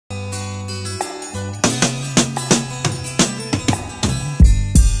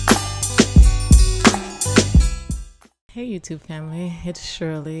Hey YouTube family, it's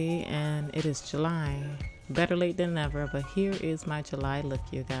Shirley and it is July. Better late than never, but here is my July look,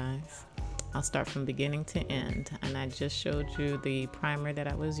 you guys. I'll start from beginning to end, and I just showed you the primer that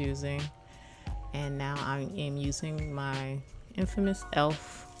I was using, and now I am using my infamous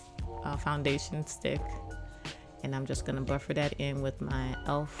e.l.f. Foundation stick, and I'm just gonna buffer that in with my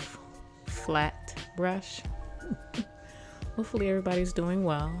e.l.f. flat brush. Hopefully everybody's doing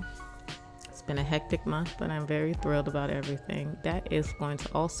well. It's been a hectic month, but I'm very thrilled about everything. That is going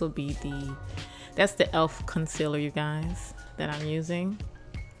to also be that's the e.l.f. concealer, you guys, that I'm using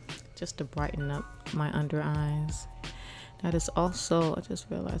just to brighten up my under eyes. That is also, I just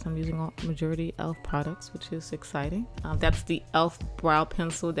realized I'm using all majority e.l.f. products, which is exciting. That's the e.l.f. brow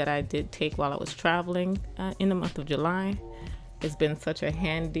pencil that I did take while I was traveling in the month of July. It's been such a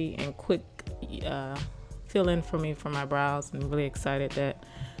handy and quick fill-in for me for my brows. I'm really excited that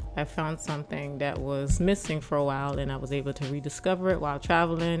I found something that was missing for a while, and I was able to rediscover it while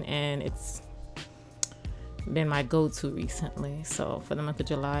traveling, and it's been my go-to recently. So for the month of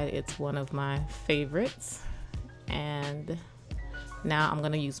July, it's one of my favorites. And now I'm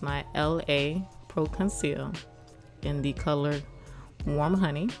going to use my LA Pro Conceal in the color Warm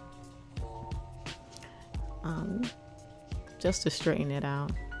Honey, just to straighten it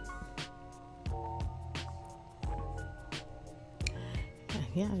out.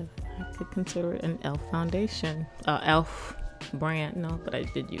 Yeah, I could consider it an e.l.f. foundation, e.l.f. brand. No, but I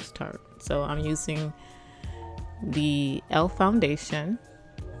did use Tarte. So I'm using the e.l.f. foundation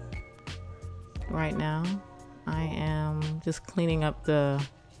right now. I am just cleaning up the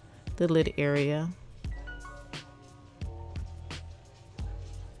lid area.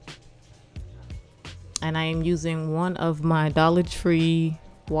 And I am using one of my Dollar Tree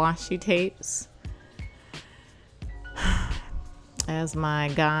washi tapes as my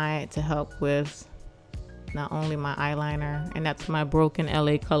guide to help with not only my eyeliner, and that's my broken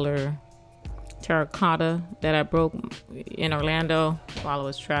LA color terracotta that I broke in Orlando while I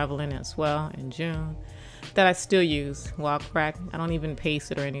was traveling as well in June, that I still use while cracked. I don't even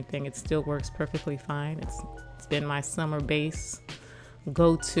paste it or anything. It still works perfectly fine. It's been my summer base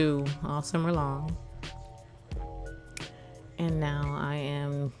go-to all summer long. And now I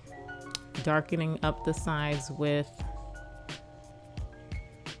am darkening up the sides with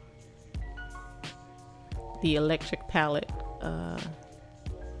the Electric palette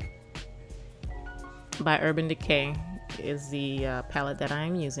by Urban Decay is the palette that I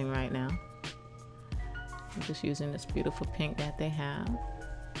am using right now. I'm just using this beautiful pink that they have.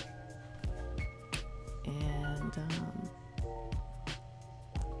 And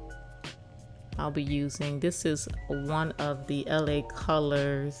I'll be using, this is one of the LA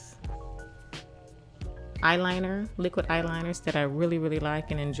Colors eyeliner, liquid eyeliners that I really, really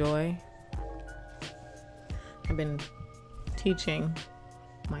like and enjoy. I've been teaching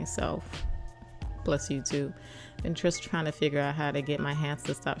myself, plus YouTube, and just trying to figure out how to get my hands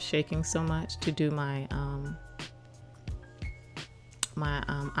to stop shaking so much to do my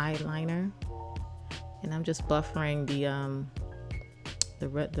eyeliner. And I'm just buffering the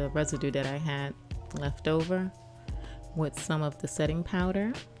residue that I had left over with some of the setting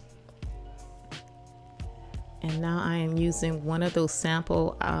powder. And now I am using one of those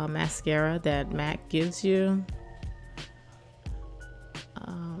sample mascara that MAC gives you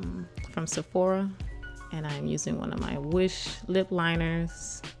from Sephora, and I'm using one of my Wish lip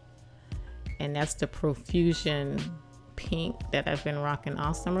liners, and that's the Profusion pink that I've been rocking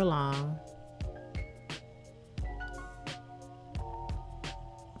all summer long.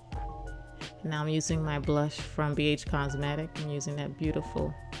 Now I'm using my blush from BH Cosmetic. I'm using that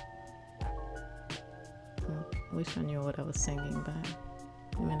beautiful, I wish I knew what I was singing, but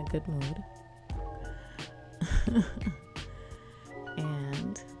I'm in a good mood.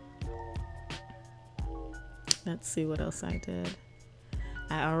 And let's see what else I did.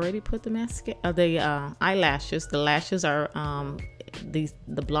 I already put the mascara, the eyelashes. The lashes are the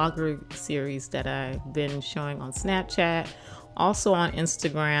blogger series that I've been showing on Snapchat, also on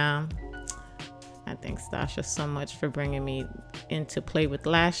Instagram. I thank Sthashah so much for bringing me into play with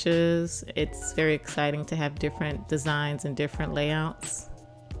lashes. It's very exciting to have different designs and different layouts,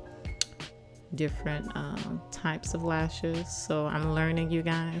 different types of lashes. So I'm learning, you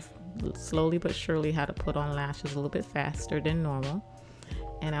guys, slowly but surely, how to put on lashes a little bit faster than normal.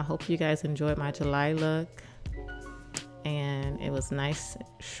 And I hope you guys enjoyed my July look. And it was nice,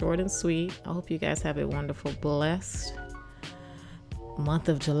 short and sweet. I hope you guys have a wonderful, blessed month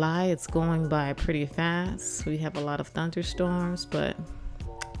of July. It's going by pretty fast. We have a lot of thunderstorms, but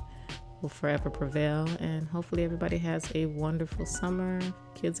will forever prevail. And hopefully everybody has a wonderful summer.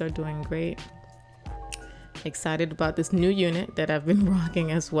 Kids are doing great. Excited about this new unit that I've been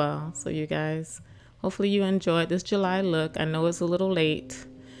rocking as well. So you guys, hopefully you enjoyed this July look. I know it's a little late.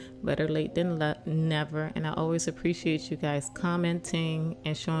 Better late than never. And I always appreciate you guys commenting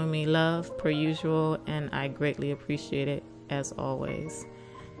and showing me love per usual. And I greatly appreciate it as always.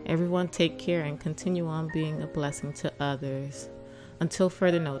 Everyone take care and continue on being a blessing to others. Until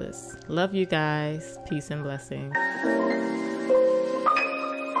further notice. Love you guys. Peace and blessings.